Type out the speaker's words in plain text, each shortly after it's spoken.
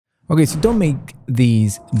Okay, so don't make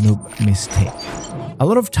these noob mistake. A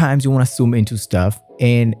lot of times you want to zoom into stuff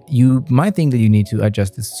and you might think that you need to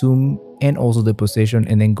adjust the zoom and also the position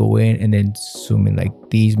and then go in and then zoom in like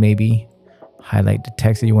these, maybe highlight the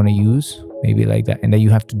text that you want to use, maybe like that. And then you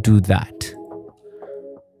have to do that.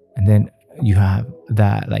 And then you have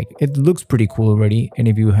that, like it looks pretty cool already. And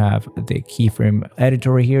if you have the keyframe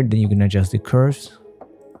editor right here, then you can adjust the curves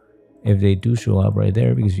if they do show up right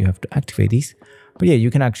there because you have to activate these. But yeah,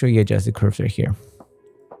 you can actually adjust the curves right here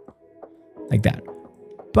like that.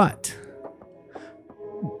 But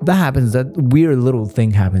that happens, that weird little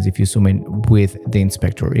thing happens if you zoom in with the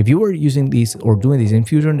inspector. If you were using these or doing this in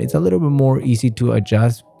Fusion, it's a little bit more easy to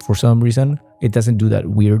adjust. For some reason, it doesn't do that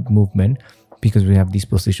weird movement because we have these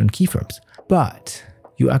position keyframes. But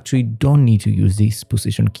you actually don't need to use these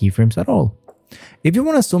position keyframes at all. If you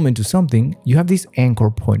want to zoom into something, you have this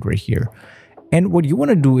anchor point right here. And what you want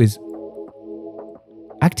to do is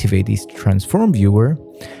activate this transform viewer,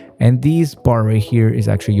 and this bar right here is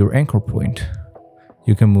actually your anchor point.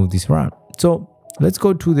 You can move this around. So let's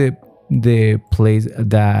go to the place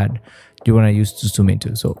that you want to use to zoom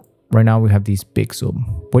into. So right now we have this big zoom.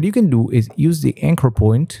 What you can do is use the anchor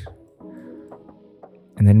point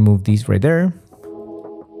and then move these right there.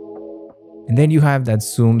 And then you have that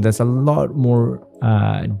zoom that's a lot more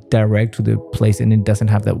direct to the place, and it doesn't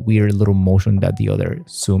have that weird little motion that the other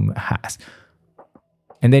zoom has.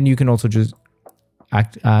 And then you can also just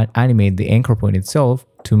animate the anchor point itself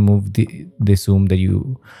to move the zoom that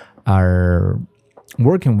you are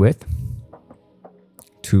working with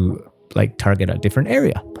to like target a different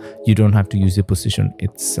area. You don't have to use the position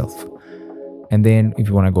itself. And then if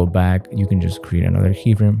you want to go back, you can just create another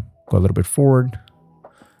keyframe, go a little bit forward,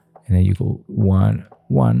 and then you go 1,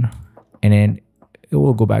 1, and then it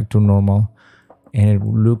will go back to normal, and it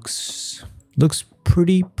looks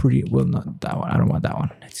pretty well. Not that one, I don't want that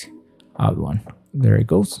one. Let's see, other one. There it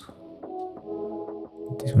goes.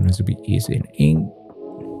 This one has to be easy and ink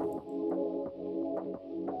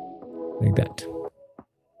like that.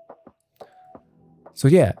 So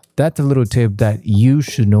yeah, that's a little tip that you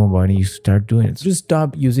should know about and you start doing it. So just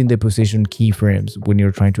stop using the position keyframes when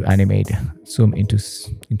you're trying to animate zoom into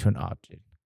an object.